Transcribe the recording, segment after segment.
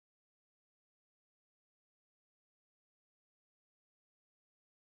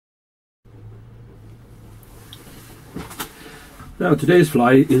Now today's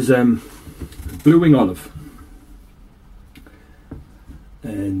fly is blue wing olive,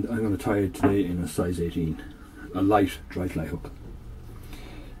 and I'm going to tie it today in a size 18, a light dry fly hook,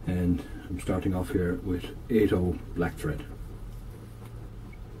 and I'm starting off here with 8/0 black thread.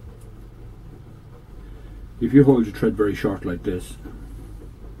 If you hold your thread very short like this,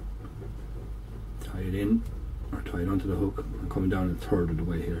 tie it in or tie it onto the hook, I'm coming down a third of the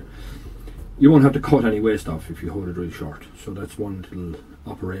way here. You won't have to cut any waste off if you hold it really short, so that's one little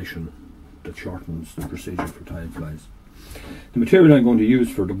operation that shortens the procedure for tying flies. The material I'm going to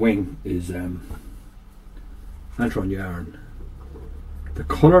use for the wing is Antron yarn. The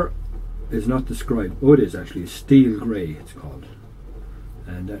colour is not described. Oh, it is actually steel grey, it's called,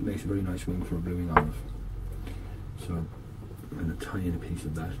 and that makes a very nice wing for a blue wing olive. So I'm going to tie in a piece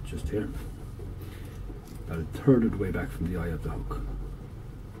of that just here, about a third of the way back from the eye of the hook.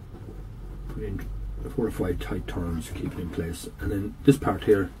 Put in 4 or 5 tight turns, keep it in place, and then this part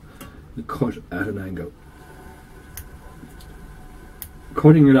here you cut at an angle.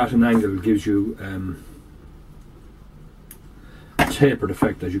 Cutting it at an angle gives you a tapered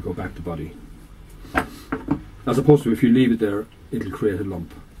effect as you go back to body, as opposed to if you leave it there it'll create a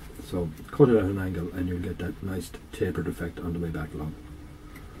lump. So cut it at an angle and you'll get that nice tapered effect on the way back along.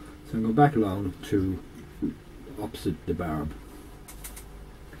 So I'm going back along to opposite the barb,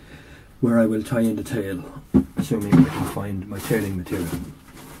 where I will tie in the tail, assuming I can find my tailing material.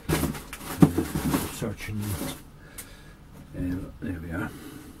 Searching, there we are.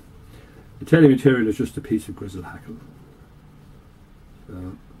 The tailing material is just a piece of grizzle hackle.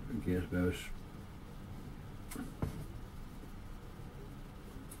 So I get about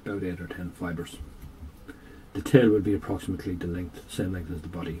 8 or 10 fibres. The tail will be approximately the length, same length as the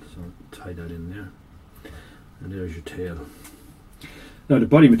body, so tie that in there. And there's your tail. Now the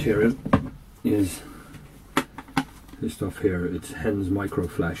body material is this stuff here. It's Hen's Micro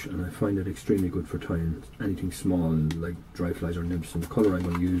Flash, and I find it extremely good for tying anything small like dry flies or nymphs. And the colour I'm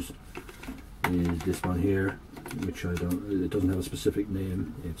going to use is this one here, which it doesn't have a specific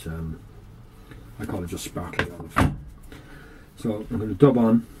name. It's I call it just sparkly olive. So I'm going to dub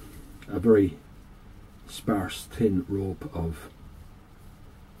on a very sparse thin rope of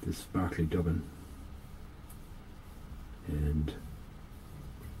this sparkly dubbing, and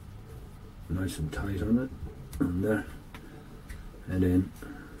nice and tight on it, on there, and then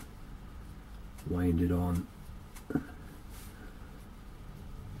wind it on,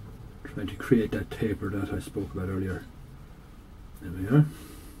 trying to create that taper that I spoke about earlier. There we are,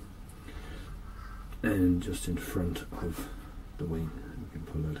 and just in front of the wing. We can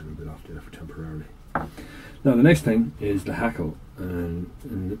pull that a little bit off there temporarily. Now the next thing is the hackle, and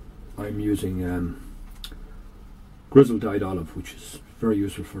I'm using grizzle dyed olive, which is very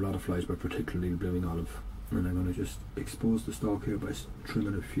useful for a lot of flies, but particularly the blue wing olive. And I'm going to just expose the stalk here by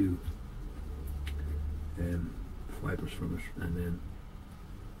trimming a few fibres from it, and then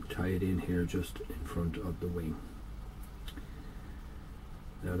tie it in here just in front of the wing.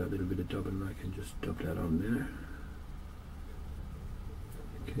 Now that little bit of dubbing, I can just dub that on there.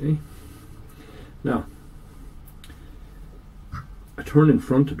 Okay. Now a turn in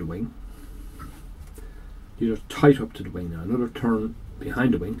front of the wing. These are tight up to the wing now. Another turn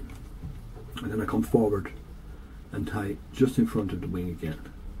behind the wing, and then I come forward and tie just in front of the wing again,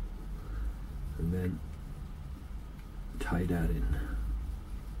 and then tie that in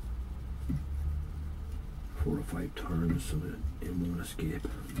 4 or 5 turns so that it won't escape,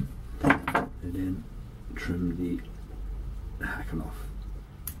 and then trim the hackle off.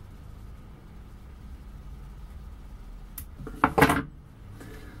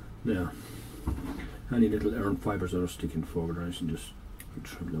 Now any little errant fibres that are sticking forward, I can just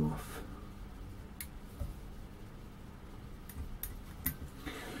trim them off.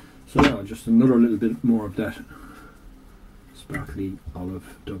 So now just another little bit more of that sparkly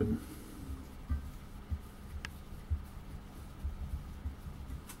olive dubbing.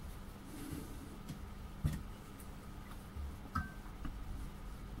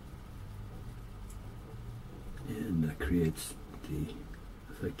 And that creates the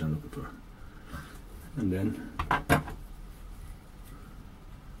effect I'm looking for. And then a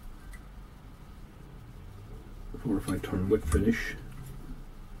 4 or 5 turn whip finish,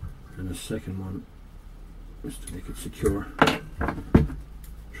 and a second one just to make it secure.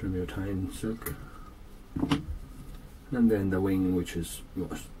 Trim your tying silk, and then the wing, which is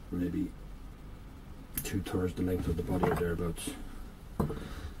what, maybe 2/3 the length of the body or thereabouts.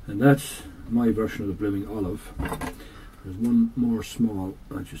 And that's my version of the blue wing olive. There's one more small.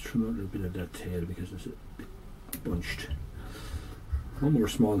 I'll just trim out a little bit of that tail because it's a bit bunched. One more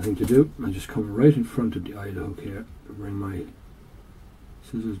small thing to do. I just come right in front of the eye of the hook here, bring my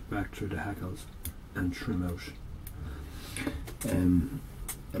scissors back through the hackles and trim out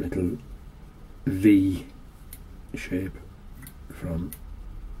a little V shape from,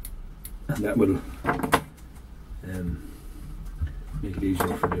 and that will make it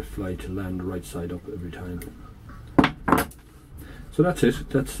easier for the fly to land right side up every time. So that's it.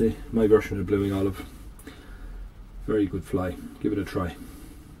 That's my version of bluing olive. Very good fly. Give it a try.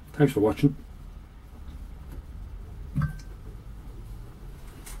 Thanks for watching.